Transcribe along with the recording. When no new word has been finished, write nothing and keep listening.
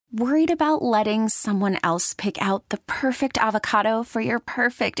Worried about letting someone else pick out the perfect avocado for your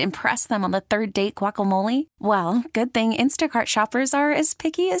perfect impress them on the third date guacamole? Well, good thing Instacart shoppers are as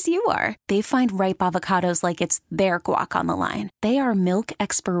picky as you are. They find ripe avocados like it's their guac on the line. They are milk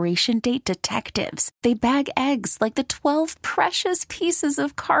expiration date detectives. They bag eggs like the 12 precious pieces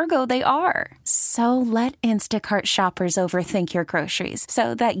of cargo they are. So let Instacart shoppers overthink your groceries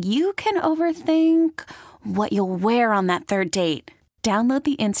so that you can overthink what you'll wear on that third date. Download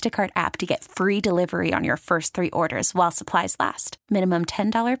the Instacart app to get free delivery on your first 3 orders while supplies last. Minimum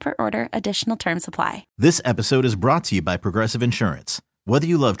 $10 per order. Additional terms apply. This episode is brought to you by Progressive Insurance. Whether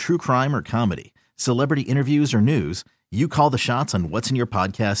you love true crime or comedy, celebrity interviews or news, you call the shots on what's in your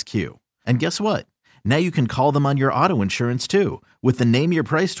podcast queue. And guess what? Now you can call them on your auto insurance too with the Name Your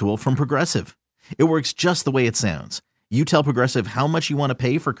Price tool from Progressive. It works just the way it sounds. You tell Progressive how much you want to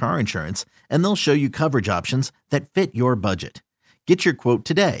pay for car insurance, and they'll show you coverage options that fit your budget. Get your quote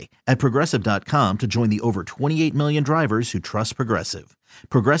today at Progressive.com to join the over 28 million drivers who trust Progressive.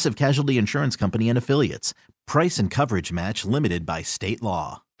 Progressive Casualty Insurance Company and Affiliates. Price and coverage match limited by state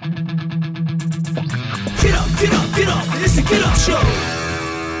law. Get up, get up, get up. It's a Get Up Show.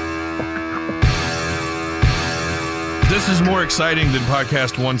 This is more exciting than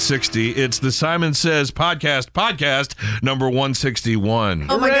podcast 160. It's the Simon Says podcast number 161.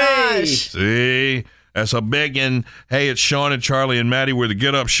 Oh my gosh. See? That's a big one. Hey, it's Sean and Charlie and Maddie. We're the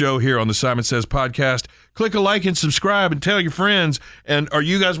Get Up Show here on the Simon Says podcast. Click a like and subscribe and tell your friends. And are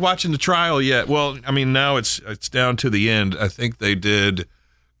you guys watching the trial yet? Well, I mean, now it's down to the end. I think they did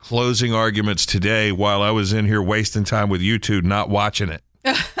closing arguments today while I was in here wasting time with you two not watching it.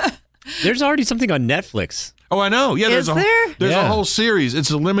 There's already something on Netflix. Oh, I know. Yeah, there's Yeah. a whole series.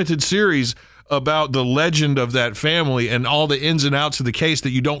 It's a limited series about the legend of that family and all the ins and outs of the case that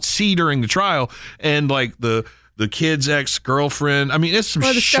you don't see during the trial, and like the kid's ex-girlfriend. I mean, it's some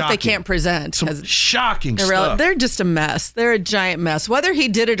the shocking stuff they can't present. Some shocking stuff. They're just a mess. They're a giant mess. Whether he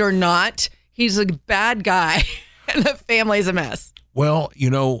did it or not, he's a bad guy, and the family's a mess. Well, you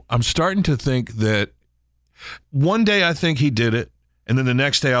know, I'm starting to think that one day I think he did it, and then the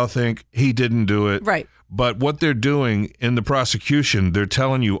next day I'll think he didn't do it. Right. But what they're doing in the prosecution, they're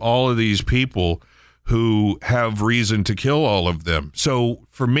telling you all of these people who have reason to kill all of them. So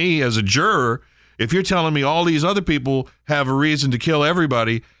for me as a juror, if you're telling me all these other people have a reason to kill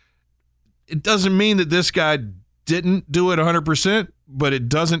everybody, it doesn't mean that this guy didn't do it 100%, but it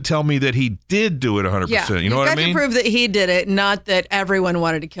doesn't tell me that he did do it 100%. Yeah. You know what I mean? You've got to prove that he did it, not that everyone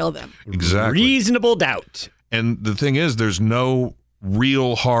wanted to kill them. Exactly. Reasonable doubt. And the thing is, there's no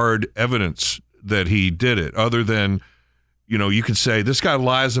real hard evidence that he did it, other than, you know, you could say, this guy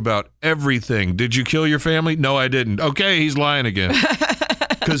lies about everything. Did you kill your family? No, I didn't. Okay, he's lying again.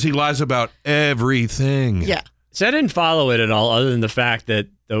 Because he lies about everything. Yeah. So I didn't follow it at all, other than the fact that,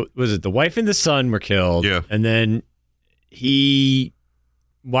 the wife and the son were killed? Yeah. And then I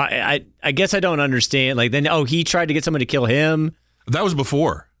guess I don't understand. Like, then, he tried to get someone to kill him? That was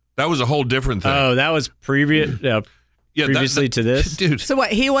before. That was a whole different thing. Oh, that was previously to this? Dude. So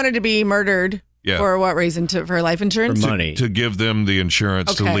what, he wanted to be murdered for what reason? For life insurance? For money. To give them the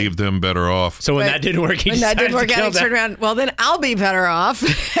insurance to leave them better off. So when that didn't work, he turned around, well, then I'll be better off.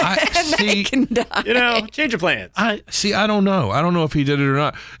 They can die. You know, change of plans. I don't know. I don't know if he did it or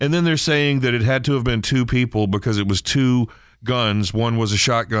not. And then they're saying that it had to have been 2 people because it was 2 guns. One was a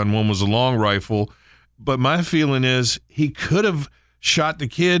shotgun, one was a long rifle. But my feeling is he could have shot the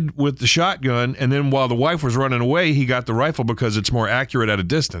kid with the shotgun, and then while the wife was running away, he got the rifle because it's more accurate at a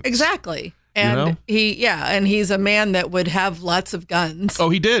distance. Exactly. And and he's a man that would have lots of guns. Oh,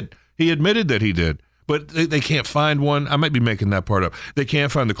 he did. He admitted that he did. But they can't find one. I might be making that part up. They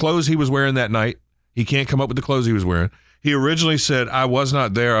can't find the clothes he was wearing that night. He can't come up with the clothes he was wearing. He originally said, I was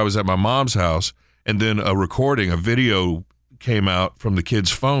not there. I was at my mom's house. And then a video came out from the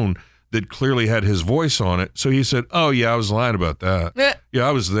kid's phone that clearly had his voice on it. So he said, oh, yeah, I was lying about that. Yeah,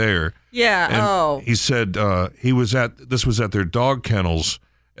 I was there. Yeah, and he said this was at their dog kennels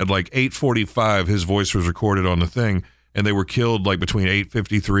at like 8:45. His voice was recorded on the thing, and they were killed like between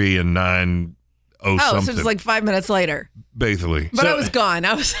 8:53 and 9:00 something. So it was like 5 minutes later. Basically. But I was gone.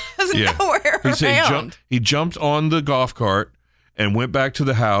 I was nowhere around. He jumped on the golf cart and went back to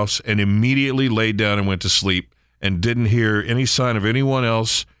the house and immediately laid down and went to sleep and didn't hear any sign of anyone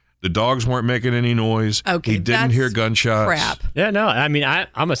else. The dogs weren't making any noise. Okay, he didn't hear gunshots. Crap. Yeah, no, I mean,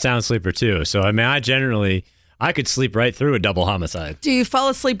 I'm a sound sleeper too. So, I mean, I could sleep right through a double homicide. Do you fall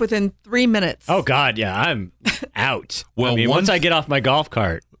asleep within 3 minutes? Oh, God, yeah, I'm out. Well, once I get off my golf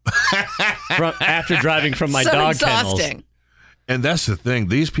cart after driving from my dog kennels. And that's the thing.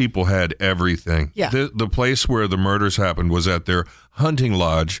 These people had everything. Yeah. The place where the murders happened was at their hunting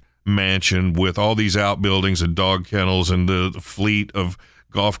lodge mansion with all these outbuildings and dog kennels and the fleet of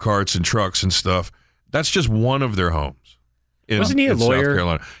golf carts and trucks and stuff. That's just one of their homes. Wasn't he a lawyer? South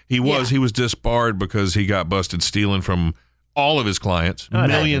Carolina. He was. He was disbarred because he got busted stealing from all of his clients, millions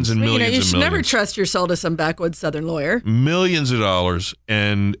and millions and millions. You should never trust your soul to some backwoods Southern lawyer. Millions of dollars.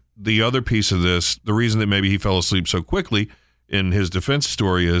 And the other piece of this, the reason that maybe he fell asleep so quickly in his defense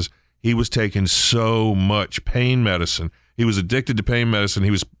story is he was taking so much pain medicine. He was addicted to pain medicine.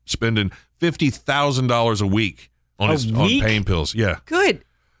 He was spending $50,000 a week on pain pills. Yeah. Good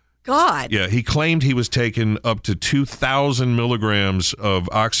God. Yeah. He claimed he was taking up to 2,000 milligrams of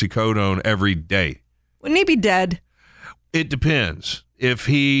oxycodone every day. Wouldn't he be dead? It depends. If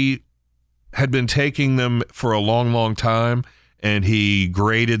he had been taking them for a long, long time and he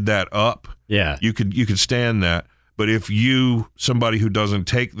graded that up, you could stand that. But if somebody who doesn't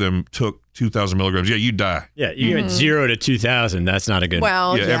take them, took 2,000 milligrams, you die. Yeah, you went 0 to 2,000. That's not a good.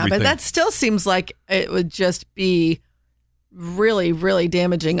 Well, but that still seems like it would just be really, really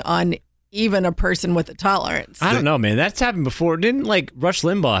damaging on even a person with a tolerance. I don't know, man. That's happened before. Didn't Rush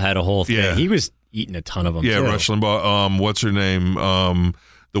Limbaugh had a whole thing? Yeah. He was eating a ton of them. Yeah, too. Rush Limbaugh. What's her name?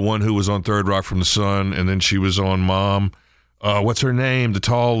 The one who was on Third Rock from the Sun, and then she was on Mom. What's her name? The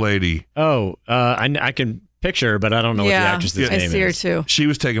tall lady. Oh, I can picture her, but I don't know what the actress's name is. I see her too. She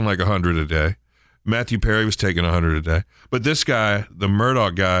was taking like 100 a day. Matthew Perry was taking 100 a day. But this guy, the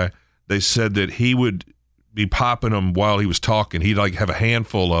Murdoch guy, they said that he would be popping them while he was talking. He'd have a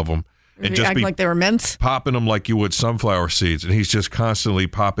handful of them. And just be like they were mints? Popping them like you would sunflower seeds. And he's just constantly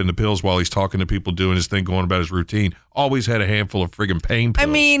popping the pills while he's talking to people, doing his thing, going about his routine. Always had a handful of friggin' pain pills.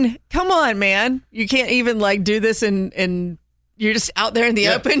 I mean, come on, man. You can't even do this in you're just out there in the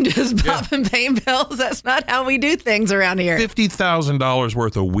open just popping pain pills. That's not how we do things around here. $50,000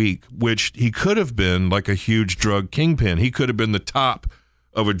 worth a week, which he could have been like a huge drug kingpin. He could have been the top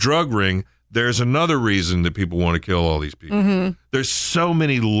of a drug ring. There's another reason that people want to kill all these people. Mm-hmm. There's so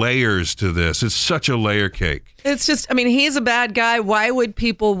many layers to this. It's such a layer cake. It's just, he's a bad guy. Why would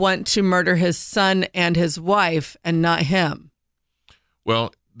people want to murder his son and his wife and not him?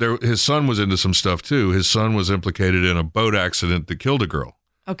 Well, his son was into some stuff too. His son was implicated in a boat accident that killed a girl.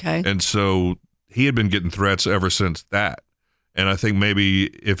 Okay. And so he had been getting threats ever since that. And I think maybe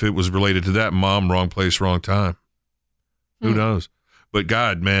if it was related to that, mom, wrong place, wrong time. Who knows? But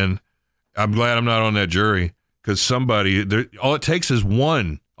God, man, I'm glad I'm not on that jury because all it takes is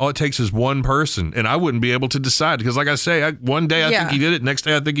one. All it takes is one person, and I wouldn't be able to decide because, like I say, one day I think he did it, next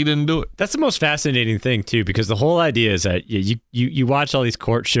day I think he didn't do it. That's the most fascinating thing too, because the whole idea is that you watch all these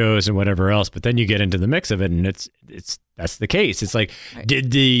court shows and whatever else, but then you get into the mix of it, and that's the case. It's like,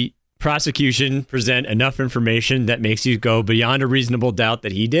 did the prosecution present enough information that makes you go beyond a reasonable doubt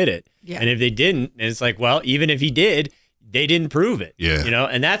that he did it? Yeah. And if they didn't, and it's like, well, even if he did, they didn't prove it. Yeah.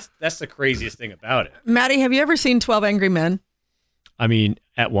 And that's the craziest thing about it. Maddie, have you ever seen 12 Angry Men?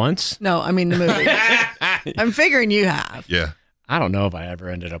 At once? No, the movie. I'm figuring you have. Yeah. I don't know if I ever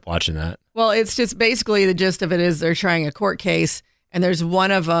ended up watching that. Well, it's just basically the gist of it is they're trying a court case, and there's one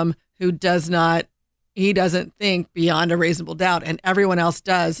of them who doesn't think beyond a reasonable doubt, and everyone else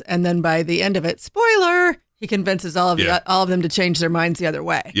does. And then by the end of it, spoiler, he convinces all of them to change their minds the other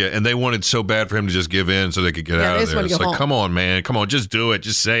way. Yeah, and they wanted so bad for him to just give in so they could get out of there. It's like, come on, man. Come on, just do it.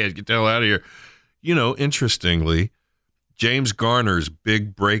 Just say it. Get the hell out of here. Interestingly, James Garner's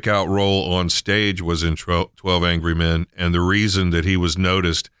big breakout role on stage was in 12 Angry Men, and the reason that he was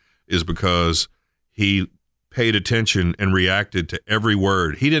noticed is because he paid attention and reacted to every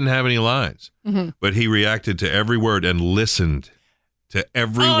word. He didn't have any lines, but he reacted to every word and listened to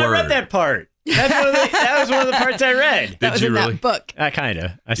every word. I read that part. That was one of the parts I read. That was Did you in really? That book. I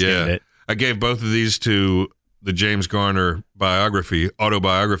skimmed it. I gave both of these to the James Garner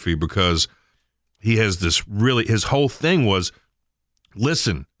autobiography, because he has this his whole thing was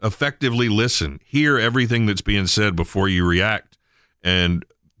listen, effectively listen, hear everything that's being said before you react, and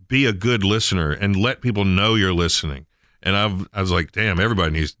be a good listener and let people know you're listening. And I was like, damn,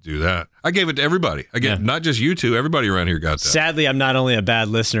 everybody needs to do that. I gave it to everybody. Not just you two, everybody around here got that. Sadly, I'm not only a bad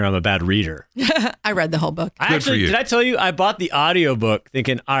listener, I'm a bad reader. I read the whole book. Did I tell you, I bought the audiobook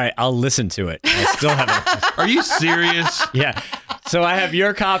thinking, all right, I'll listen to it. I still haven't. Are you serious? Yeah. So I have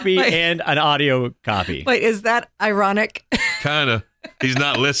your copy and an audio copy. Wait, is that ironic? Kind of. He's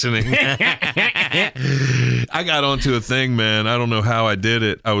not listening. I got onto a thing, man. I don't know how I did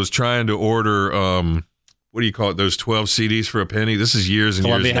it. I was trying to order, what do you call it? Those 12 CDs for a penny. This is years and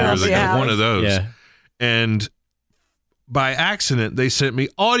years and years ago. One of those. Yeah. And by accident, they sent me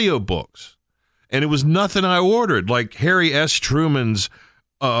audiobooks. And it was nothing I ordered, like Harry S. Truman's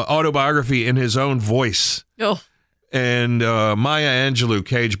autobiography in his own voice. Oh. and Maya Angelou,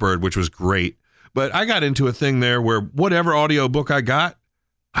 Cage Bird, which was great. But I got into a thing there where whatever audiobook I got,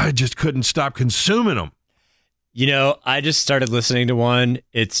 I just couldn't stop consuming them. You know, I just started listening to one.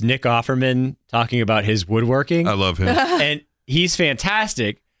 It's Nick Offerman talking about his woodworking. I love him. And he's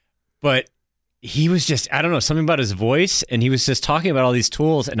fantastic, but he was just, I don't know, something about his voice, and he was just talking about all these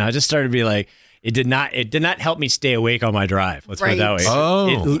tools, and I just started to be like, it did not help me stay awake on my drive. Let's put it that way.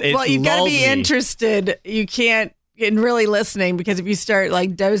 Oh. Well, you've got to be lulled me. interested. You can't in really listening, because if you start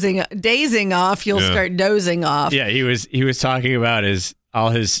like dazing off, you'll start dozing off. Yeah, he was talking about all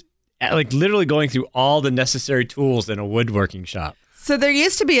his like literally going through all the necessary tools in a woodworking shop. So there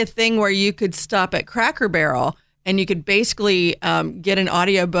used to be a thing where you could stop at Cracker Barrel and you could basically get an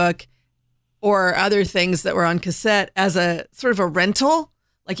audiobook or other things that were on cassette as a sort of a rental.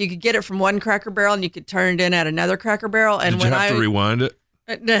 Like you could get it from one Cracker Barrel and you could turn it in at another Cracker Barrel. And Did you have to rewind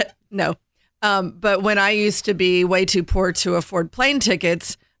it? No. But when I used to be way too poor to afford plane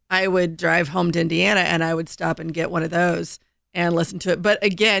tickets, I would drive home to Indiana and I would stop and get one of those and listen to it. But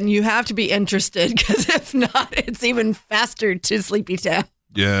again, you have to be interested, because if not, it's even faster to Sleepy Town.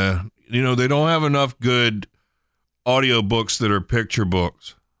 Yeah. You know, they don't have enough good audiobooks that are picture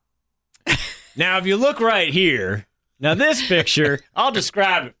books. Now, if you look right here, now this picture, I'll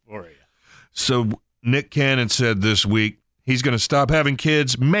describe it for you. So Nick Cannon said this week he's going to stop having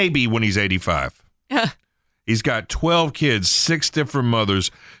kids maybe when he's 85. He's got 12 kids, 6 different mothers,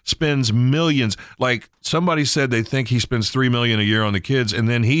 spends millions. Like somebody said they think he spends $3 million a year on the kids, and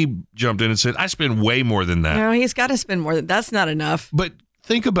then he jumped in and said, I spend way more than that. No, he's got to spend more. That's not enough. But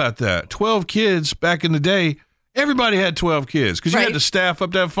think about that. 12 kids back in the day, everybody had 12 kids because you had to staff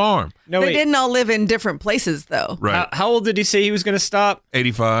up that farm. No, they didn't all live in different places, though. Right. How old did he say he was going to stop?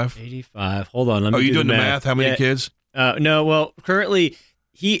 85. 85. Hold on. Let me Oh, you do doing the math? How many kids? No, well, currently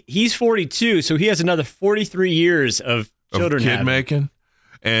he's 42, so he has another 43 years of children kid having. making.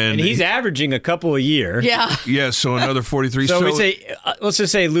 And he's averaging a couple a year. Yeah. Yeah, so another 43. So we say, let's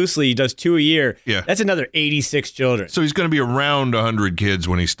just say loosely, he does 2 a year. Yeah. That's another 86 children. So he's going to be around 100 kids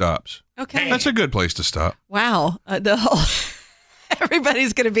when he stops. Okay. That's a good place to stop. Wow.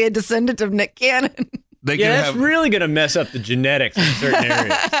 Everybody's going to be a descendant of Nick Cannon. They Yeah, can that's have, really going to mess up the genetics in certain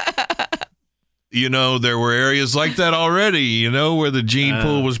areas. you know, there were areas like that already, you know, where the gene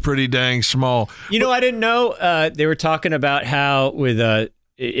pool was pretty dang small. You know, I didn't know they were talking about how with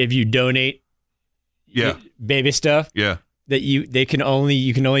if you donate baby stuff, Yeah. that you can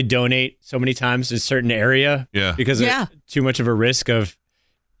only donate so many times to a certain area Yeah. because of too much of a risk of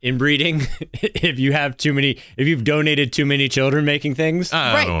inbreeding if you've donated too many children making things.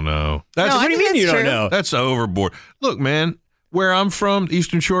 I don't know. That's What do you mean you don't know? That's overboard. Look, man, where I'm from,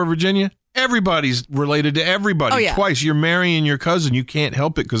 Eastern Shore of Virginia, everybody's related to everybody. Oh, yeah. Twice. You're marrying your cousin. You can't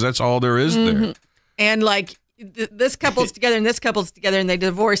help it because that's all there is there. And like this couple's together and this couple's together and they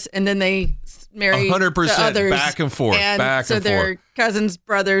divorce and then they marry 100% the others. back and forth, And back so and they're cousins,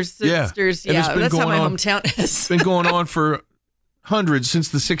 brothers, sisters. And it's Yeah, been that's how going my on- hometown is. It's been going on for hundreds, since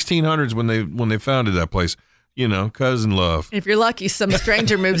the 1600s when they founded that place. You know, cousin love. If you're lucky, some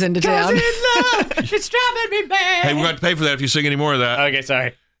stranger moves into town. It's driving me mad. Hey, we're going to pay for that if you sing any more of that. Okay,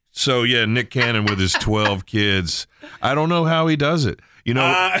 sorry. So, yeah, Nick Cannon with his 12 kids. I don't know how he does it. You know,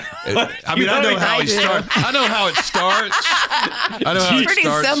 I know how he starts. I know how it starts. I know how it Pretty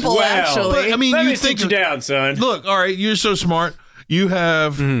starts. simple, actually. But, I mean, Let you me think sit you down, son. Look, all right, you're so smart. You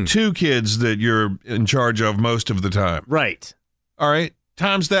have 2 kids that you're in charge of most of the time. Right. All right,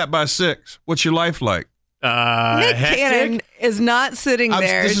 times that by 6. What's your life like? Nick Cannon is not sitting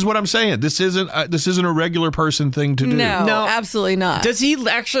there. This is what I'm saying. This isn't a regular person thing to do. No, absolutely not. Does he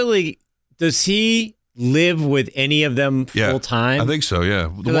live with any of them full time? I think so. Yeah,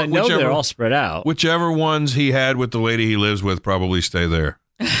 Because I know they're all spread out. Whichever ones he had with the lady he lives with probably stay there.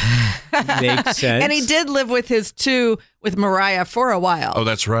 Makes sense. And he did live with his 2 with Mariah for a while. Oh,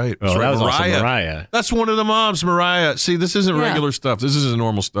 that's right. Well, That's right. that was also Mariah. That's one of the moms, Mariah. See, this isn't regular stuff. This isn't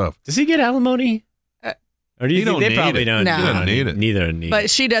normal stuff. Does he get alimony? Or do you He think don't they need probably it. don't? No. He doesn't need it. Neither need But it.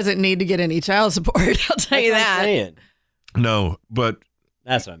 she doesn't need to get any child support. I'll tell you That's what I'm that. saying. No, but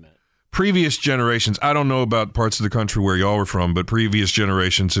That's what I meant. previous generations, I don't know about parts of the country where y'all were from, but previous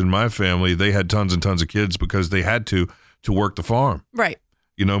generations in my family, they had tons and tons of kids because they had to work the farm. Right.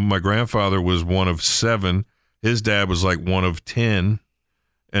 You know, my grandfather was one of 7. His dad was like one of 10,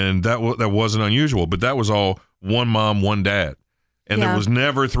 and that wasn't unusual. But that was all one mom, one dad, and there was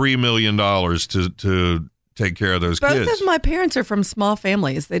never $3 million to take care of those Both kids. of my parents are from small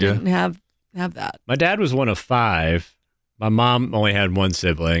families. They didn't have that. My dad was one of 5. My mom only had 1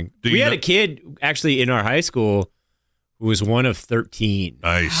 sibling. Do We you had know- a kid actually in our high school who was one of 13.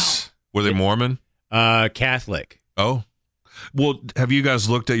 Nice. Were they Mormon? Catholic. Oh, well, have you guys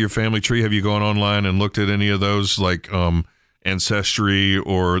looked at your family tree? Have you gone online and looked at any of those, like Ancestry,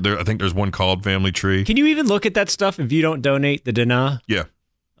 or I think there's one called Family Tree? Can you even look at that stuff if you don't donate the Dana? Yeah.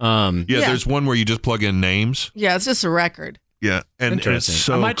 Yeah. There's one where you just plug in names. Yeah, it's just a record. Yeah, and it's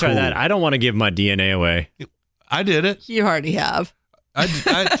so I might try cool. that. I don't want to give my DNA away. I did it. You already have.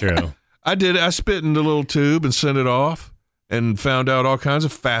 True. I did it. I spit in the little tube and sent it off and found out all kinds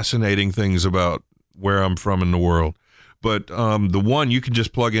of fascinating things about where I'm from in the world. But the one you can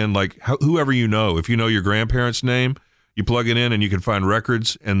just plug in, like whoever you know. If you know your grandparents' name, you plug it in and you can find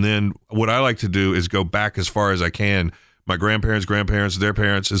records. And then what I like to do is go back as far as I can. My grandparents, their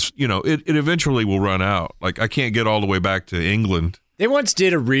parents, is, it eventually will run out. Like, I can't get all the way back to England. They once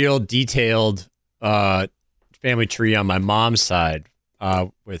did a real detailed family tree on my mom's side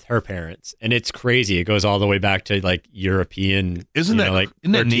with her parents, and it's crazy. It goes all the way back to like European, isn't that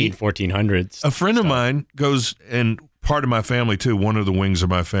 13, neat? 1400s. A friend of mine goes, and part of my family too, one of the wings of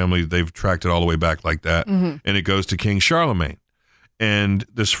my family, they've tracked it all the way back like that, and it goes to King Charlemagne. And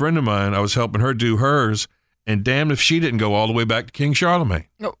this friend of mine, I was helping her do hers, and damn if she didn't go all the way back to King Charlemagne.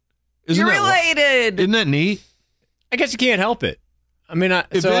 No, Isn't you're that related. Isn't that neat? I guess you can't help it. I mean,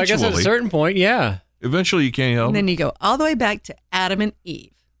 so I guess at a certain point, yeah. Eventually you can't help And then it. you go all the way back to Adam and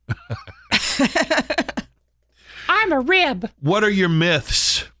Eve. I'm a rib. What are your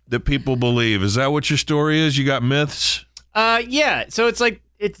myths that people believe? Is that what your story is? You got myths? Yeah. So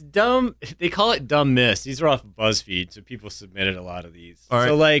it's dumb. They call it dumb myths. These are off of BuzzFeed, so people submitted a lot of these. All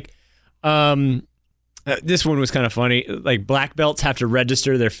right. So this one was kind of funny. Like, black belts have to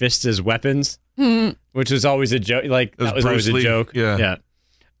register their fists as weapons, which was always a joke. Like, that was always a joke. Yeah.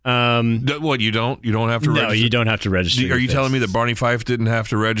 What, you don't? You don't have to register? No, you don't have to register. Are you telling me that Barney Fife didn't have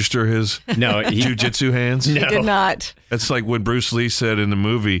to register his jiu-jitsu hands? He did not. That's like when Bruce Lee said in the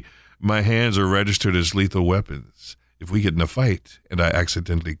movie, my hands are registered as lethal weapons. If we get in a fight and I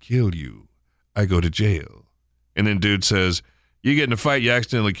accidentally kill you, I go to jail. And then dude says, you get in a fight, you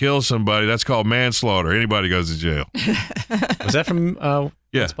accidentally kill somebody, that's called manslaughter. Anybody goes to jail. Was that from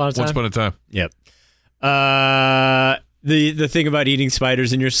Once Upon a Time? Yep. The thing about eating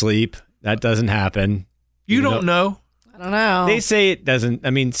spiders in your sleep, that doesn't happen. You don't know. I don't know. They say it doesn't.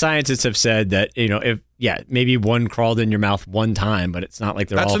 I mean, scientists have said that, maybe one crawled in your mouth one time, but it's not like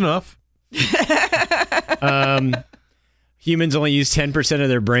That's all... enough. Humans only use 10% of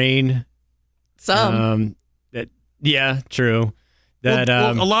their brain. Some. True. That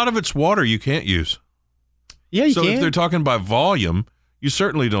a lot of it's water you can't use. Yeah, you so can. if they're talking by volume, you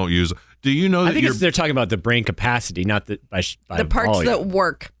certainly don't use it. Do you know that I think they're talking about the brain capacity, not by the parts volume. that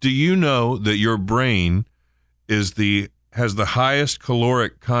work. Do you know that your brain has the highest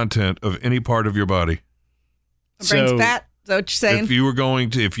caloric content of any part of your body? My brain's fat. Is that what you're saying?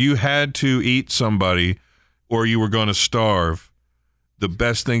 If you had to eat somebody or you were going to starve, the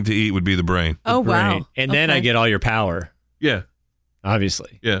best thing to eat would be the brain. Oh, brain. wow. And then I get all your power. Yeah.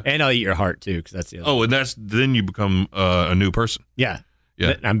 Obviously. Yeah. And I'll eat your heart too, because that's the other. Oh, and then you become a new person. Yeah.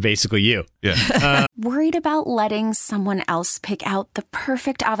 Yeah. I'm basically you. Yeah. Worried about letting someone else pick out the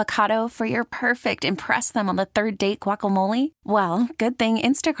perfect avocado for your perfect impress them on the third date guacamole? Well, good thing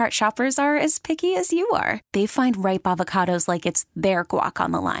Instacart shoppers are as picky as you are. They find ripe avocados like it's their guac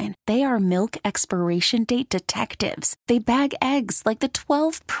on the line. They are milk expiration date detectives. They bag eggs like the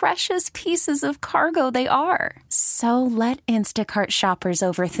 12 precious pieces of cargo they are. So let Instacart shoppers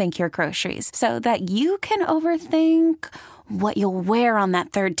overthink your groceries so that you can overthink what you'll wear on that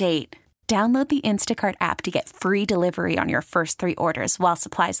third date. Download the Instacart app to get free delivery on your first 3 orders while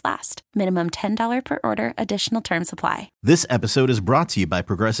supplies last. Minimum $10 per order. Additional terms apply. This episode is brought to you by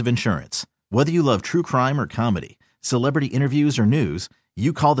Progressive Insurance. Whether you love true crime or comedy, celebrity interviews or news,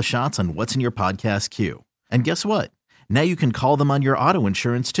 you call the shots on what's in your podcast queue. And guess what? Now you can call them on your auto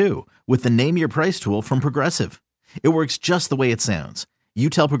insurance too with the Name Your Price tool from Progressive. It works just the way it sounds. You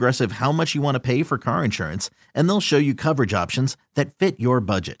tell Progressive how much you want to pay for car insurance, and they'll show you coverage options that fit your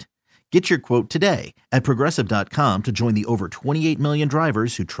budget. Get your quote today at Progressive.com to join the over 28 million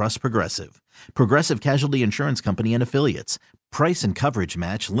drivers who trust Progressive. Progressive Casualty Insurance Company and Affiliates. Price and coverage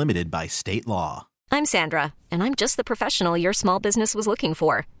match limited by state law. I'm Sandra, and I'm just the professional your small business was looking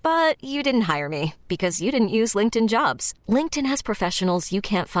for. But you didn't hire me because you didn't use LinkedIn Jobs. LinkedIn has professionals you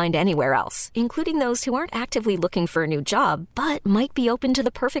can't find anywhere else, including those who aren't actively looking for a new job, but might be open to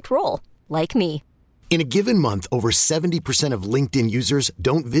the perfect role, like me. In a given month, over 70% of LinkedIn users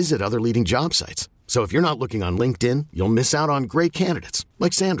don't visit other leading job sites. So if you're not looking on LinkedIn, you'll miss out on great candidates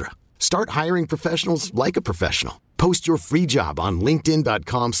like Sandra. Start hiring professionals like a professional. Post your free job on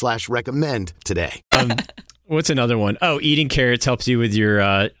linkedin.com/recommend today. What's another one? Oh, eating carrots helps you with your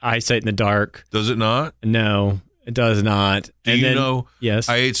eyesight in the dark. Does it not? No. It does not. Do you know? Yes.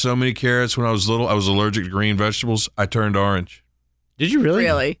 I ate so many carrots when I was little. I was allergic to green vegetables. I turned orange. Did you really?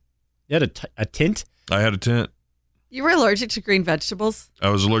 Really? You had a tint? I had a tint. You were allergic to green vegetables? I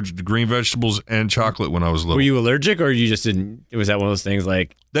was allergic to green vegetables and chocolate when I was little. Were you allergic, or you just didn't? Was that one of those things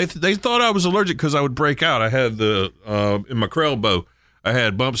like? They thought I was allergic because I would break out. I had in my elbow. I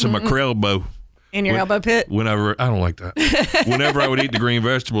had bumps in my elbow. In your elbow pit? Whenever I don't like that. Whenever I would eat the green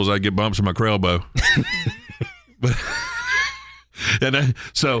vegetables, I'd get bumps in my elbow.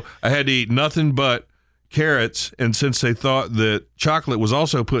 So I had to eat nothing but carrots, and since they thought that chocolate was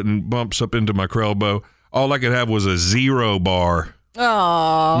also putting bumps up into my elbow, all I could have was a Zero bar.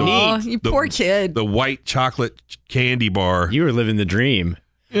 Oh, you poor kid. The white chocolate candy bar. You were living the dream.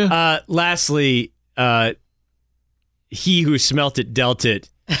 Yeah. Lastly, he who smelt it dealt it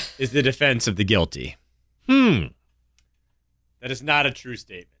is the defense of the guilty. That is not a true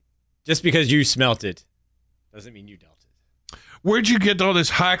statement. Just because you smelt it doesn't mean you dealt it. Where'd you get all this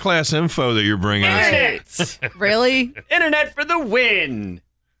high-class info that you're bringing us? Really? Internet for the win.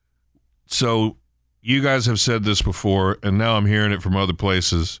 So you guys have said this before, and now I'm hearing it from other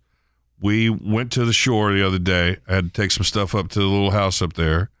places. We went to the shore the other day. I had to take some stuff up to the little house up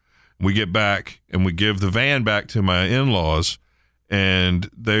there. We get back, and we give the van back to my in-laws, and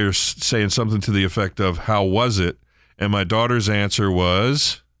they're saying something to the effect of, how was it? And my daughter's answer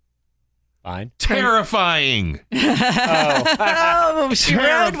was... Fine. Terrifying. Oh, she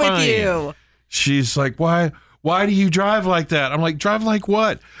rode with you. She's like, why do you drive like that? I'm like, drive like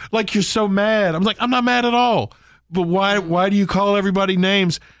what? Like you're so mad. I'm like, I'm not mad at all. But why do you call everybody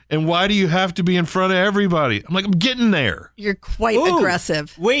names? And why do you have to be in front of everybody? I'm like, I'm getting there. You're quite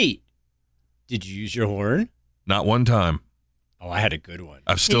aggressive. Wait. Did you use your horn? Not one time. Oh, I had a good one.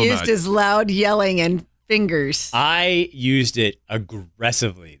 I've still He used not. his loud yelling and fingers. I used it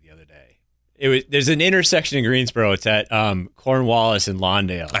aggressively the other day. There's an intersection in Greensboro. It's at Cornwallis and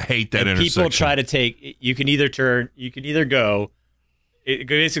Lawndale. I hate that and intersection. People try to take. You can either turn. You can either go. It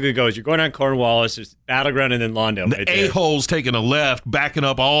basically goes. You're going on Cornwallis. There's Battleground and then Lawndale. The right there. a-hole's taking a left, backing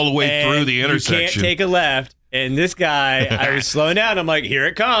up all the way And through the intersection. You can't take a left. And this guy, I was slowing down. I'm like, here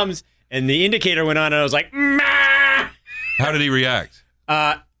it comes. And the indicator went on, and I was like, "Mah!" How did he react?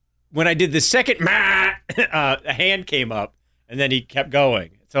 When I did the second, "Mah!" A hand came up, and then he kept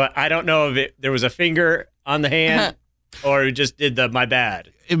going. So I don't know if there was a finger on the hand or he just did the my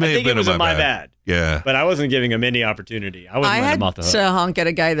bad. It may I have think been it was a a my bad. Yeah. But I wasn't giving him any opportunity. I wasn't I letting had him off the hook. to honk at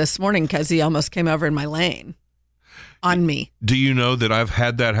a guy this morning because he almost came over in my lane on me. Do you know that I've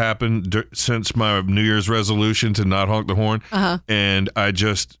had that happen since my New Year's resolution to not honk the horn? And I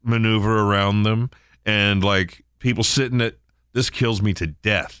just maneuver around them. And like people sitting at, this kills me to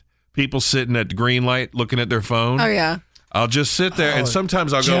death. People sitting at the green light looking at their phone. Oh, yeah. I'll just sit there and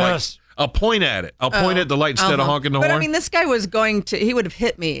sometimes I'll go like, I'll point at it. I'll point at the light instead of honking the But horn. I mean, this guy was he would have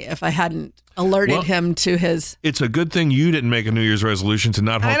hit me if I hadn't alerted him to his. It's a good thing you didn't make a New Year's resolution to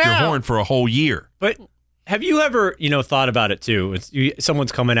not honk your horn for a whole year. But have you ever, thought about it too?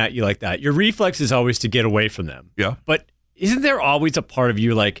 Someone's coming at you like that. Your reflex is always to get away from them. Yeah. But isn't there always a part of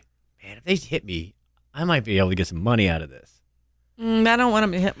you like, man, if they hit me, I might be able to get some money out of this? I don't want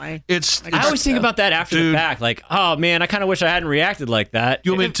him to hit my. I always think about that after the fact. Like, oh man, I kind of wish I hadn't reacted like that.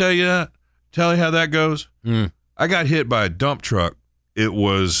 You want me to tell you that? Tell you how that goes? I got hit by a dump truck. It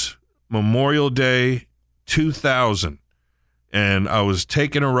was Memorial Day 2000. And I was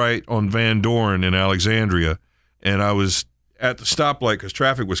taking a right on Van Doren in Alexandria. And I was at the stoplight because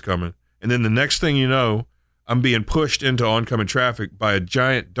traffic was coming. And then the next thing you know, I'm being pushed into oncoming traffic by a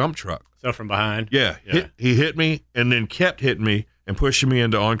giant dump truck. So from behind? Yeah. He hit me and then kept hitting me and pushing me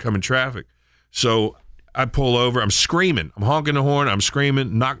into oncoming traffic. So I pull over. I'm screaming. I'm honking the horn. I'm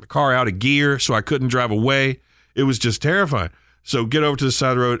screaming. Knocked the car out of gear so I couldn't drive away. It was just terrifying. So get over to the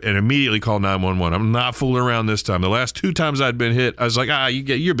side of the road and immediately call 911. I'm not fooling around this time. The last 2 times I'd been hit, I was like,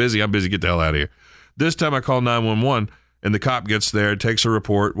 you're busy. I'm busy. Get the hell out of here. This time I call 911 and the cop gets there, takes a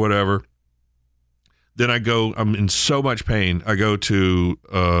report, whatever. Then I go, I'm in so much pain. I go to,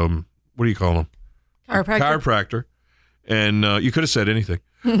 what do you call them? Chiropractor. And you could have said anything.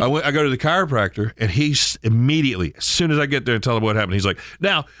 I go to the chiropractor, and he's immediately, as soon as I get there and tell him what happened, he's like,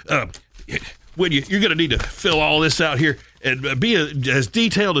 now, when you're going to need to fill all this out here and be as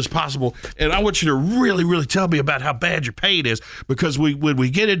detailed as possible, and I want you to really, really tell me about how bad your pain is, because when we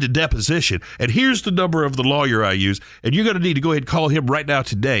get into deposition, and here's the number of the lawyer I use, and you're going to need to go ahead and call him right now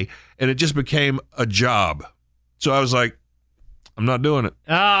today, and it just became a job. So I was like, I'm not doing it.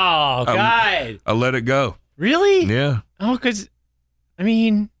 Oh, God. I let it go. Really? Yeah. Oh, because I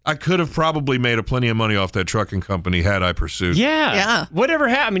mean, I could have probably made a plenty of money off that trucking company had I pursued. Yeah. Whatever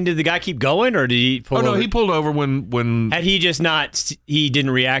happened? I mean, did the guy keep going, or did he pull over? Oh no, he pulled over when Had he just not? He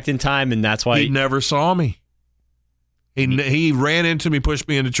didn't react in time, and that's why he never saw me. He ran into me, pushed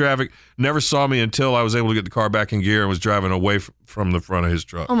me into traffic, never saw me until I was able to get the car back in gear and was driving away from the front of his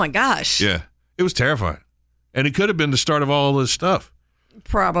truck. Oh my gosh. Yeah, it was terrifying, and it could have been the start of all this stuff.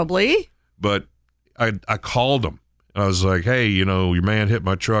 Probably. But I called him. I was like, hey, your man hit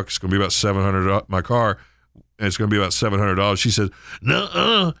my truck. It's going to be about $700, my car, and it's going to be about $700. She said,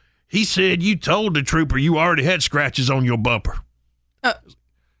 nuh-uh. He said you told the trooper you already had scratches on your bumper.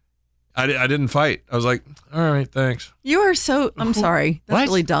 I didn't fight. I was like, all right, thanks. You are so, I'm sorry. That's What?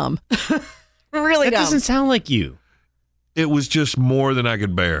 really dumb. Really that dumb. doesn't sound like you. It was just more than I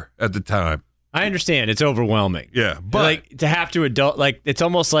could bear at the time. I understand it's overwhelming. Yeah, but like to have to adult, like it's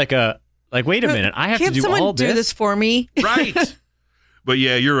almost like wait a minute, I have to Can't do someone all do this for me? right. But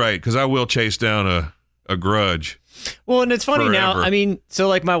yeah, you're right, because I will chase down a grudge. Well, and it's funny now. Forever. I mean, so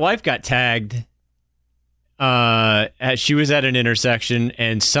like my wife got tagged. She was at an intersection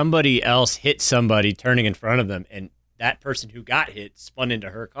and somebody else hit somebody turning in front of them, and that person who got hit spun into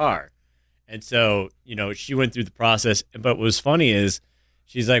her car. And so, she went through the process. But what was funny is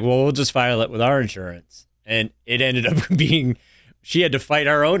she's like, well, we'll just file it with our insurance. And it ended up being she had to fight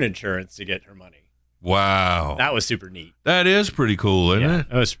our own insurance to get her money. Wow. That was super neat. That is pretty cool, isn't it?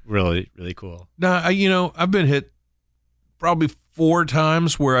 That was really, really cool. Now, I've been hit probably 4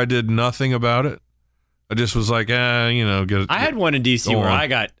 times where I did nothing about it. I just was like, get it. I had one in DC Go where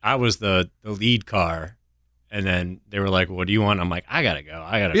on. I was the lead car, and then they were like, "What do you want?" I'm like, "I gotta go.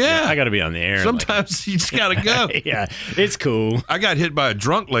 I gotta be on the air." Sometimes you just gotta go. Yeah, it's cool. I got hit by a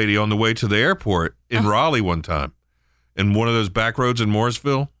drunk lady on the way to the airport in Raleigh one time, in one of those back roads in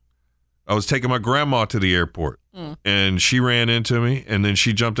Morrisville. I was taking my grandma to the airport, and she ran into me, and then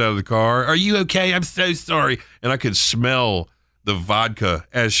she jumped out of the car. Are you okay? I'm so sorry. And I could smell the vodka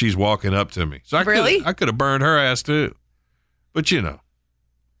as she's walking up to me. So I could have burned her ass too. But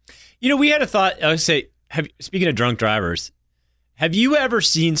we had a thought. I would say, speaking of drunk drivers, have you ever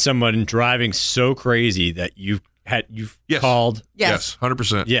seen someone driving so crazy that you've Yes. called? Yes,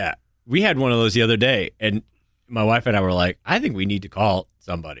 100%. Yeah, we had one of those the other day, and my wife and I were like, I think we need to call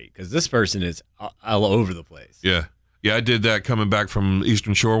somebody because this person is all over the place. Yeah. I did that coming back from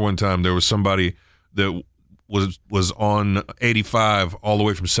Eastern Shore one time. There was somebody that was on 85 all the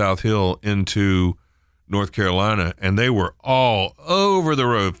way from South Hill into North Carolina, and they were all over the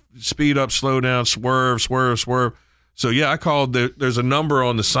road. Speed up, slow down, swerve. So, yeah, I called. There's a number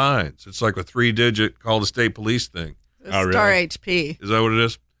on the signs. It's like a 3-digit call the state police thing. Oh, really? Star HP. Is that what it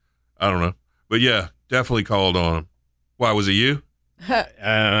is? I don't know. But, yeah, definitely called on them. Why, was it you? I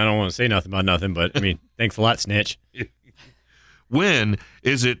don't want to say nothing about nothing, but, I mean, thanks a lot, Snitch. When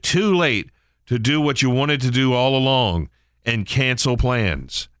is it too late to do what you wanted to do all along and cancel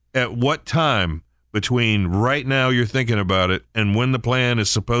plans? At what time between right now you're thinking about it and when the plan is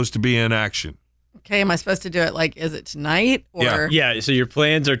supposed to be in action? Okay, am I supposed to do it like, is it tonight? Or Yeah, so your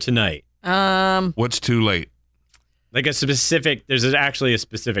plans are tonight. What's too late? Like there's actually a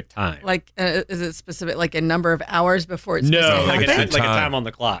specific time. like, is it specific, like a number of hours before it's No, supposed to like happen? a time on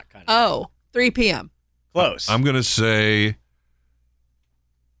the clock. Kind of. Oh, 3 p.m. Close. I'm going to say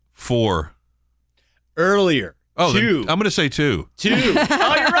 4. Earlier. Oh, 2. I'm going to say 2. 2. Oh, you're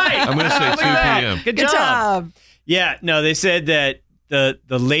right. I'm going to say 2 p.m. Good Good job. Yeah, no, they said that the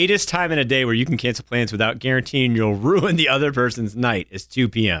latest time in a day where you can cancel plans without guaranteeing you'll ruin the other person's night is 2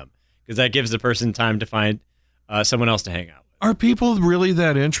 p.m. because that gives the person time to find someone else to hang out with. Are people really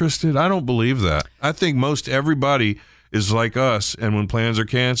that interested? I don't believe that. I think most everybody is like us, and when plans are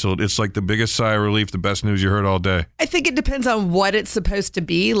canceled, it's like the biggest sigh of relief, the best news you heard all day. I think it depends on what it's supposed to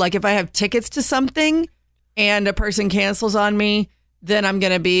be. Like if I have tickets to something and a person cancels on me, then I'm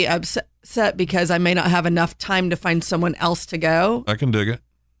going to be upset because I may not have enough time to find someone else to go. I can dig it.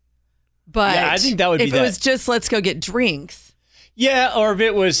 But Yeah, I think that would be if it was just let's go get drinks. Yeah, or if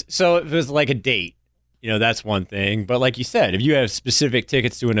it was like a date, that's one thing. But like you said, if you have specific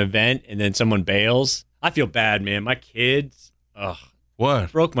tickets to an event and then someone bails, I feel bad, man. My kids,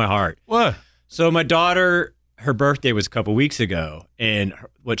 What? broke my heart. What? So my daughter, her birthday was a couple weeks ago, and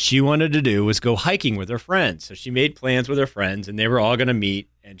what she wanted to do was go hiking with her friends. So she made plans with her friends, and they were all going to meet.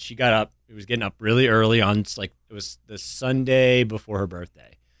 And she got up. It was getting up really early on. It was the Sunday before her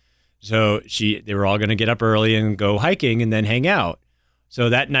birthday. So they were all going to get up early and go hiking and then hang out. So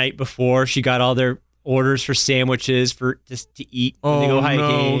that night before, she got all their orders for sandwiches for just to eat when they go hiking.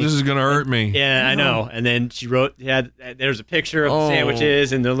 No, this is going to hurt me. Yeah, I know. And then she wrote, there's a picture of the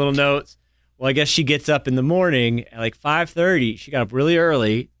sandwiches and the little notes. Well, I guess she gets up in the morning at like 5:30. She got up really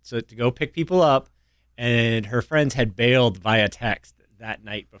early to go pick people up, and her friends had bailed via text that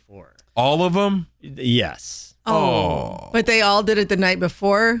night before. All of them? Yes. Oh. But they all did it the night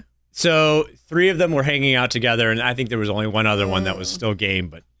before? So 3 of them were hanging out together, and I think there was only one other one that was still game,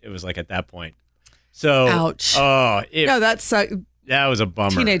 but it was like at that point. So, ouch. Oh, no, that was a bummer.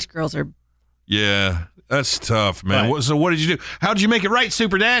 Teenage girls are. Yeah, that's tough, man. But, so what did you do? How did you make it right,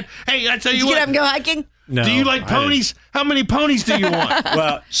 Super Dad? Hey, I tell you what. Get up and go hiking? No, do you like ponies? How many ponies do you want?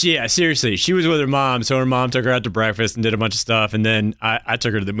 Well, seriously. She was with her mom, so her mom took her out to breakfast and did a bunch of stuff, and then I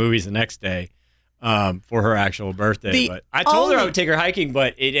took her to the movies the next day for her actual birthday. But I told her I would take her hiking,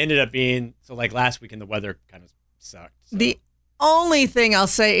 but it ended up being, so like last weekend, the weather kind of sucked. So. The only thing I'll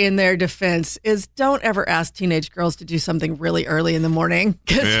say in their defense is don't ever ask teenage girls to do something really early in the morning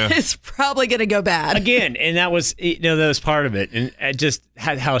because it's probably going to go bad. Again, and that was part of it. And I just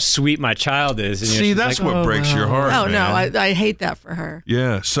had how sweet my child is. And, see, that's like, what breaks your heart. Oh, man. no, I hate that for her.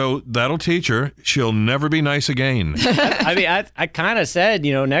 Yeah, so that'll teach her. She'll never be nice again. I mean, I kind of said,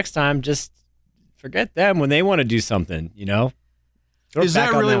 next time just forget them when they want to do something, Is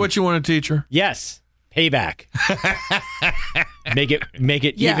that really what you want to teach her? Yes. Payback. make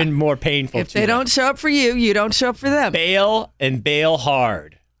it even more painful. If they don't show up for you, you don't show up for them. Bail and bail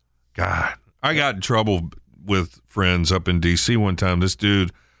hard. God, I got in trouble with friends up in D.C. one time. This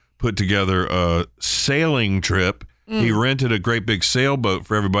dude put together a sailing trip. He rented a great big sailboat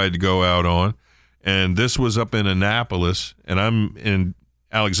for everybody to go out on. And this was up in Annapolis, and I'm in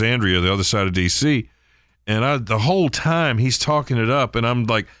Alexandria, the other side of D.C., and the whole time he's talking it up, and I'm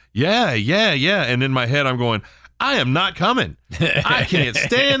like, yeah. And in my head, I'm going, I am not coming. I can't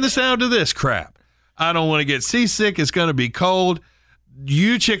stand the sound of this crap. I don't want to get seasick. It's going to be cold.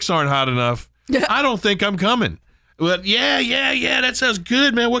 You chicks aren't hot enough. I don't think I'm coming. But yeah, that sounds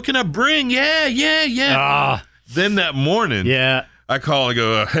good, man. What can I bring? Yeah. Then that morning, I call and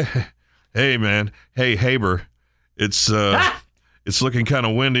go, hey, man. Hey, Haber. It's looking kind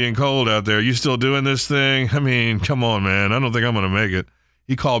of windy and cold out there. You still doing this thing? I mean, come on, man. I don't think I'm going to make it.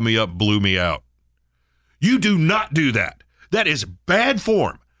 He called me up, blew me out. You do not do that. That is bad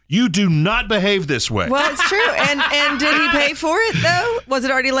form. You do not behave this way. Well, it's true. And did he pay for it, though? Was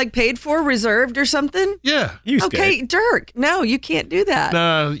it already paid for, reserved or something? Yeah. Okay, Dirk. No, you can't do that.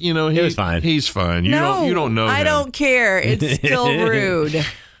 Nah, he was fine. He's fine. You don't know I him. don't care. It's still rude.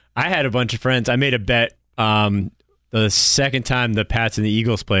 I had a bunch of friends. I made a bet the second time the Pats and the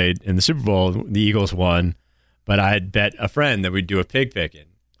Eagles played in the Super Bowl, the Eagles won, but I had bet a friend that we'd do a pig picking.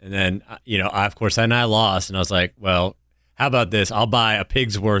 And then, I lost, and I was like, well, how about this? I'll buy a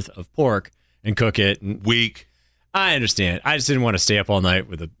pig's worth of pork and cook it. Weak. I understand. I just didn't want to stay up all night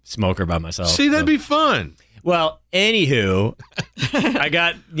with a smoker by myself. See, that'd be fun. Well, anywho, I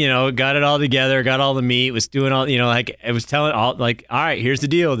got it all together, got all the meat, was doing all, I was telling all right, here's the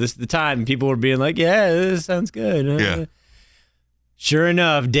deal. This is the time. And people were being like, yeah, this sounds good. Yeah. Sure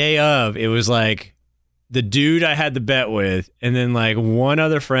enough, day of, it was like the dude I had the bet with, and then one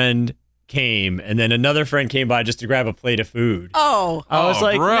other friend came, and then another friend came by just to grab a plate of food. Oh. I was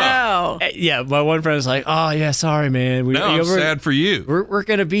like, bro. no. Yeah, my one friend was like, oh, yeah, sorry, man. I'm sad for you. We're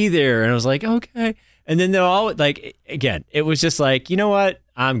going to be there. And I was like, okay. And then they're all again, it was just like, you know what?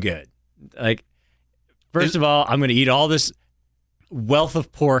 I'm good. First of all, I'm going to eat all this wealth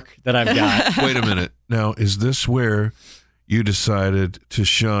of pork that I've got. Wait a minute. Now, is this where you decided to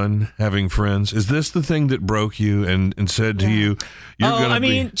shun having friends? Is this the thing that broke you and said to you, you're going to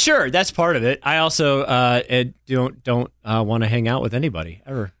be... sure, that's part of it. I also don't want to hang out with anybody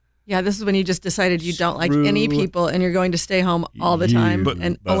ever. Yeah, this is when you just decided you don't like any people and you're going to stay home all the time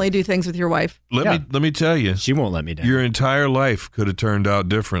and only do things with your wife. Let me tell you. She won't let me down. Your entire life could have turned out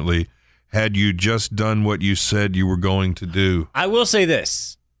differently had you just done what you said you were going to do. I will say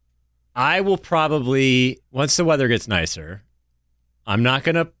this. I will probably, once the weather gets nicer, I'm not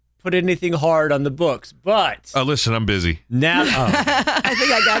going to put anything hard on the books, but... Listen, I'm busy. Now, I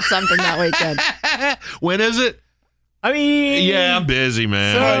think I got something that weekend. When is it? I mean... Yeah, I'm busy,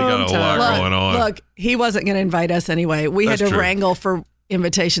 man. I got a lot going on. Look, he wasn't going to invite us anyway. We had to wrangle for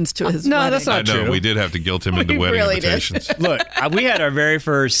invitations to his wedding. That's not true. We did have to guilt him into wedding invitations. Look, we had our very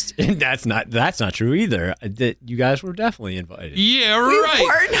first... That's not true either. That you guys were definitely invited. Yeah,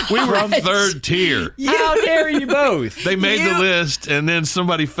 right. We were third tier. How dare you both? They made the list, and then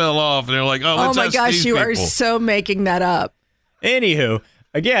somebody fell off, and they're like, oh, let's my ask gosh, these you people. are so making that up. Anywho,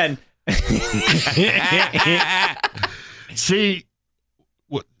 again... See,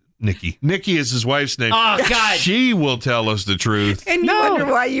 Nikki. Nikki is his wife's name. Oh, God. She will tell us the truth. And you wonder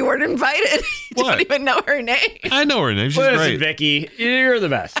why you weren't invited. You What? don't even know her name. I know her name. She's Listen, great. Vicky, you're the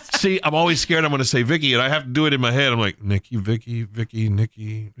best. See, I'm always scared I'm going to say Vicky, and I have to do it in my head. I'm like, Nikki, Vicky,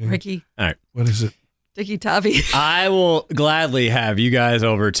 Nikki. Ricky, All right. What is it? Dicky Tavi. I will gladly have you guys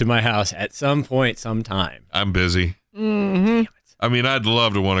over to my house at some point, sometime. I'm busy. Mm-hmm. I mean, I'd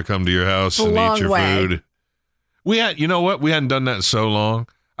love to want to come to your house It's a and long eat your way. food. You know what? We hadn't done that in so long.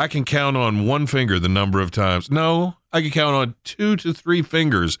 I can count on one finger the number of times. No, I can count on 2 to 3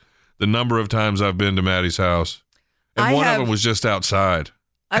 fingers the number of times I've been to Maddie's house. And I one of have- them was just outside.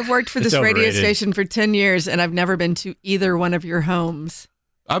 I've worked for It's this radio overrated. station for 10 years, and I've never been to either one of your homes.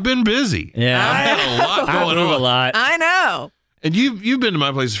 I've been busy. Yeah. I've had a lot I going move a on. lot. I know. And you've been to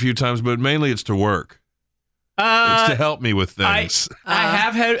my place a few times, but mainly it's to work. It's to help me with things. I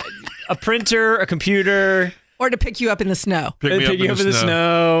have had a printer, a computer, Or to pick you up in the snow. Pick me pick you up up in in the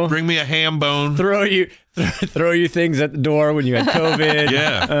snow, Bring me a ham bone. throw you things at the door when you had COVID.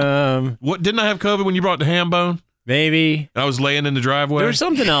 Yeah. What didn't I have COVID when you brought the ham bone? Maybe. I was laying in the driveway. There was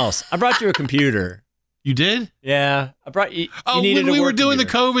something else. I brought you a computer. You did? Yeah. I brought you. Oh, you needed when we a were work doing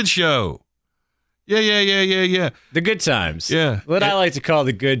computer. the COVID show. Yeah. The good times. Yeah. What I like to call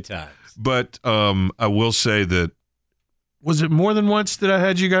the good times. But I will say that, was it more than once that I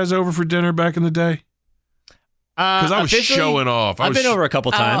had you guys over for dinner back in the day? Because I was Officially, showing off. I've been over a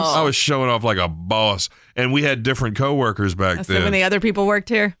couple times. Oh. I was showing off like a boss. And we had different coworkers back So then. when the other people worked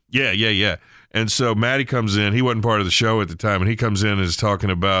here? Yeah. And so Maddie comes in. He wasn't part of the show at the time, and he comes in and is talking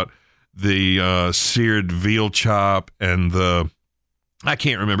about the seared veal chop and I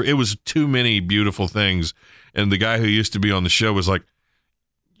can't remember. It was too many beautiful things. And the guy who used to be on the show was like,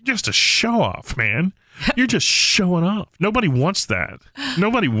 just a show off, man. You're just showing off. Nobody wants that.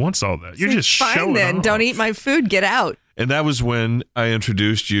 Nobody wants all that. You're So just fine showing then. off. Don't eat my food. Get out. And that was when I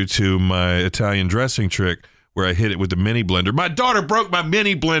introduced you to my Italian dressing trick where I hit it with the mini blender. My daughter broke my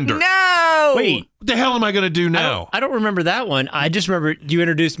mini blender. No. Wait. What the hell am I going to do now? I don't remember that one. I just remember you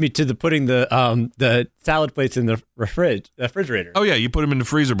introduced me to putting the salad plates in the refrigerator. Oh, yeah. You put them in the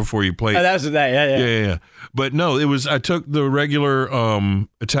freezer before you plate. Oh, that was that. Yeah. Yeah. But no, I took the regular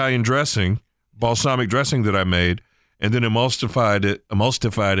Italian dressing, balsamic dressing that I made, and then emulsified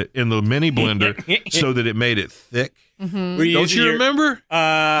it in the mini blender so that it made it thick. Were you Don't using you your- remember?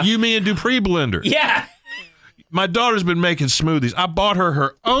 You, me, and Dupree blender. Yeah. My daughter's been making smoothies. I bought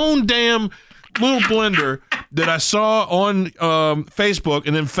her own damn little blender that I saw on Facebook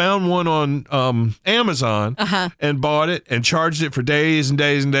and then found one on Amazon and bought it and charged it for days and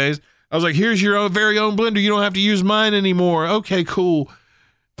days and days. I was like, here's your very own blender. You don't have to use mine anymore. Okay, cool.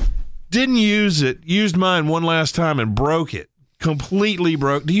 Didn't use it. Used mine one last time and broke it. Completely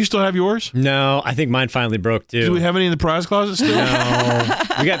broke. Do you still have yours? No, I think mine finally broke too. Do we have any in the prize closet still? No.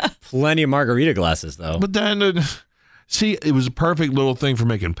 We got plenty of margarita glasses though. But then, see, it was a perfect little thing for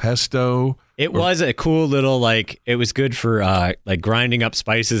making pesto. It was a cool little it was good for like grinding up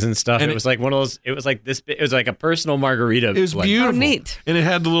spices and stuff. And It was like one of those. It was like this. It was like a personal margarita. It was blender. beautiful. Oh, neat. And it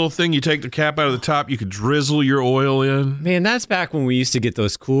had the little thing you take the cap out of the top. You could drizzle your oil in. Man, that's back when we used to get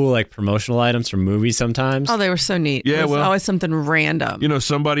those cool like promotional items from movies sometimes. Oh, they were so neat. Yeah, It was well- always something random. You know,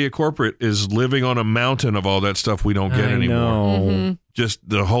 somebody at corporate is living on a mountain of all that stuff we don't get I anymore. know. Just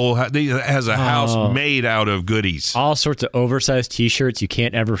the whole it has a house Oh. made out of goodies. All sorts of oversized T-shirts you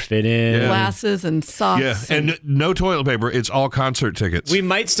can't ever fit in. Yeah. Glasses and socks. Yeah, and no toilet paper. It's all concert tickets. We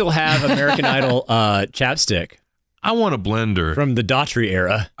might still have American Idol chapstick I want a blender. from the Daughtry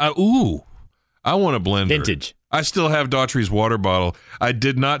era. I want a blender. Vintage. I still have Daughtry's water bottle. I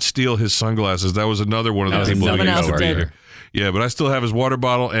did not steal his sunglasses. That was another one of That the was people someone that used else to be did. here. Yeah, but I still have his water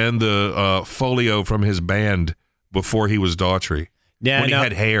bottle and the folio from his band before he was Daughtry. Yeah, when he no,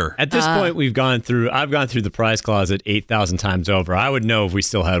 had hair. At this point, I've gone through the prize closet 8,000 times over. I would know if we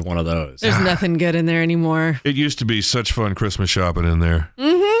still had one of those. There's nothing good in there anymore. It used to be such fun Christmas shopping in there.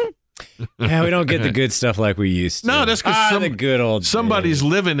 Yeah, we don't get the good stuff like we used to. No, that's 'cause the good old Somebody's days.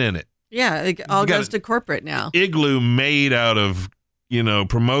 living in it. Yeah, it all You gotta- goes to corporate now. Igloo made out of,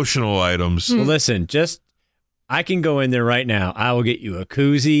 promotional items. Well, listen, I can go in there right now. I will get you a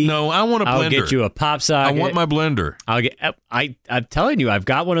koozie. No, I want a blender. I'll get you a pop I socket. want my blender. I'll get. I'm telling you, I've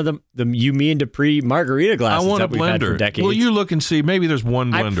got one of the you, me, and Dupree margarita I glasses want a that we've had for blender. decades. Well, you look and see. Maybe there's one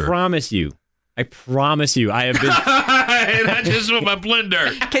blender. I promise you. I have been. And I just want my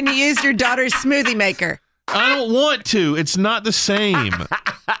blender. Can you use your daughter's smoothie maker? I don't want to. It's not the same.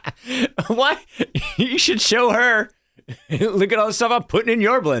 What? You should show her. Look at all the stuff I'm putting in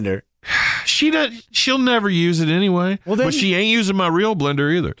your blender. She'll never use it anyway. Well, then- but she ain't using my real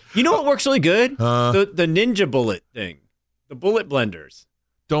blender either. You know what works really good? Huh? The Ninja Bullet thing. The bullet blenders.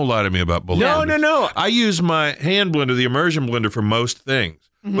 Don't lie to me about bullet blenders. No. I use my hand blender, the immersion blender, for most things.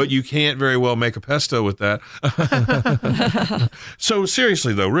 But you can't very well make a pesto with that. So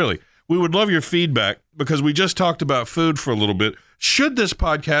seriously, though, really, we would love your feedback because we just talked about food for a little bit. Should this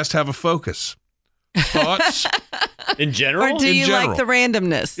podcast have a focus? Thoughts? In general? Or do you general. like the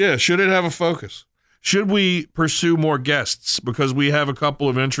randomness? Yeah, should it have a focus? Should we pursue more guests? Because we have a couple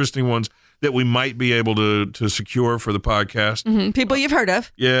of interesting ones that we might be able to secure for the podcast. Mm-hmm. People you've heard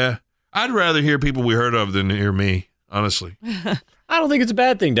of. Yeah. I'd rather hear people we heard of than hear me, honestly. I don't think it's a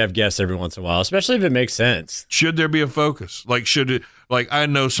bad thing to have guests every once in a while, especially if it makes sense. Should there be a focus? I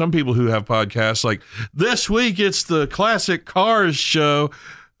know some people who have podcasts like, this week it's the Classic Cars show.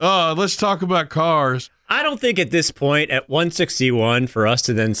 Let's talk about cars. I don't think at this point, at 161, for us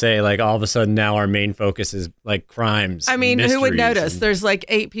to then say, like, all of a sudden now our main focus is, like, crimes. I mean, who would mysteries, notice? and- There's like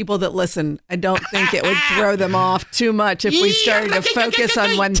 8 people that listen. I don't think it would throw them off too much if we started to focus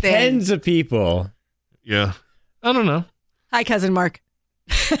on one thing. Tens of people. Yeah. I don't know. Hi, Cousin Mark.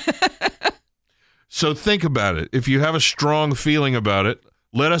 So think about it. If you have a strong feeling about it,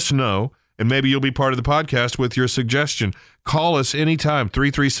 let us know, and maybe you'll be part of the podcast with your suggestion. Call us anytime,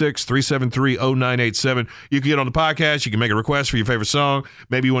 336-373-0987. You can get on the podcast. You can make a request for your favorite song.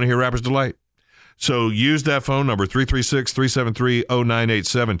 Maybe you want to hear Rapper's Delight. So use that phone number,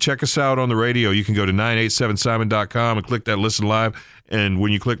 336-373-0987. Check us out on the radio. You can go to 987simon.com and click that Listen Live. And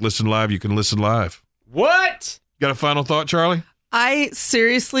when you click Listen Live, you can listen live. What? Got a final thought, Charlie? I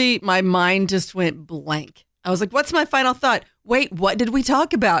seriously, my mind just went blank. I was like, what's my final thought? Wait, what did we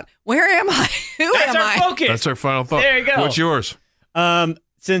talk about? Where am I? Who That's am our I? focus. That's our final thought. There you go. What's yours?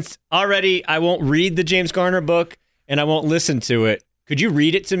 Since already I won't read the James Garner book and I won't listen to it, could you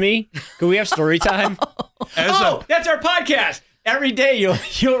read it to me? Could we have story time? That's our podcast. Every day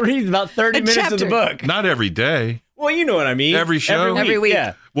you'll read about 30 A minutes of the chapter. book. Not every day. Well, you know what I mean. Every show? Every week.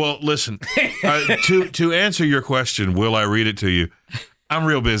 Yeah. Well, listen, to answer your question, will I read it to you? I'm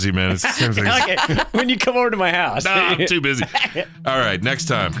real busy, man. It's the same thing. Okay. When you come over to my house. No, I'm too busy. All right, next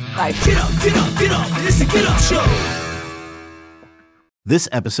time. Get up, get up, get up. It's the Get Up Show. This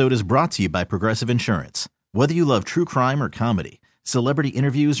episode is brought to you by Progressive Insurance. Whether you love true crime or comedy, celebrity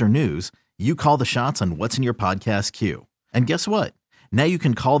interviews or news, you call the shots on what's in your podcast queue. And guess what? Now you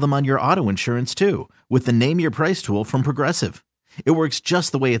can call them on your auto insurance too with the Name Your Price tool from Progressive. It works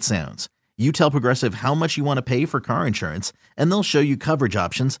just the way it sounds. You tell Progressive how much you want to pay for car insurance, and they'll show you coverage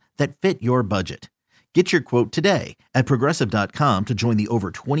options that fit your budget. Get your quote today at Progressive.com to join the over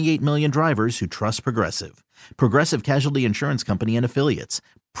 28 million drivers who trust Progressive. Progressive Casualty Insurance Company and Affiliates.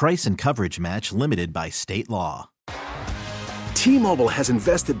 Price and coverage match limited by state law. T-Mobile has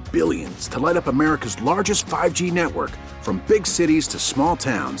invested billions to light up America's largest 5G network, from big cities to small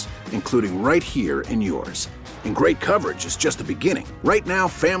towns, including right here in yours. And great coverage is just the beginning. Right now,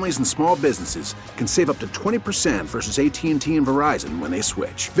 families and small businesses can save up to 20% versus AT&T and Verizon when they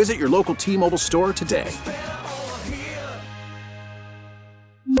switch. Visit your local T-Mobile store today.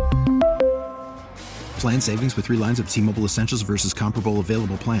 Plan savings with 3 lines of T-Mobile Essentials versus comparable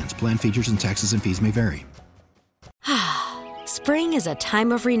available plans. Plan features and taxes and fees may vary. Spring is a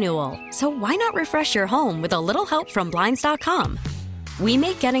time of renewal, so why not refresh your home with a little help from Blinds.com? We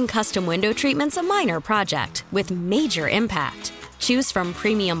make getting custom window treatments a minor project with major impact. Choose from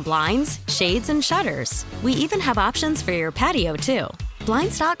premium blinds, shades, and shutters. We even have options for your patio, too.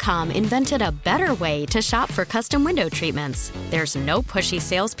 Blinds.com invented a better way to shop for custom window treatments. There's no pushy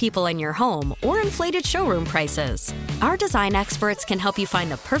salespeople in your home or inflated showroom prices. Our design experts can help you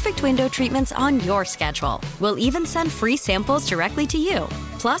find the perfect window treatments on your schedule. We'll even send free samples directly to you.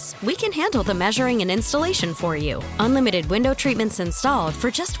 Plus, we can handle the measuring and installation for you. Unlimited window treatments installed for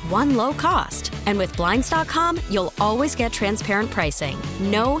just one low cost. And with Blinds.com, you'll always get transparent pricing.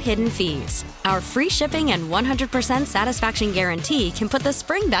 No hidden fees. Our free shipping and 100% satisfaction guarantee can put the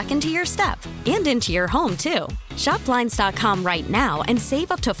spring back into your step and into your home, too. Shop Blinds.com right now and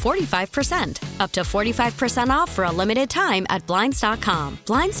save up to 45%. Up to 45% off for a limited time at Blinds.com.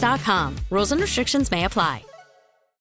 Blinds.com. Rules and restrictions may apply.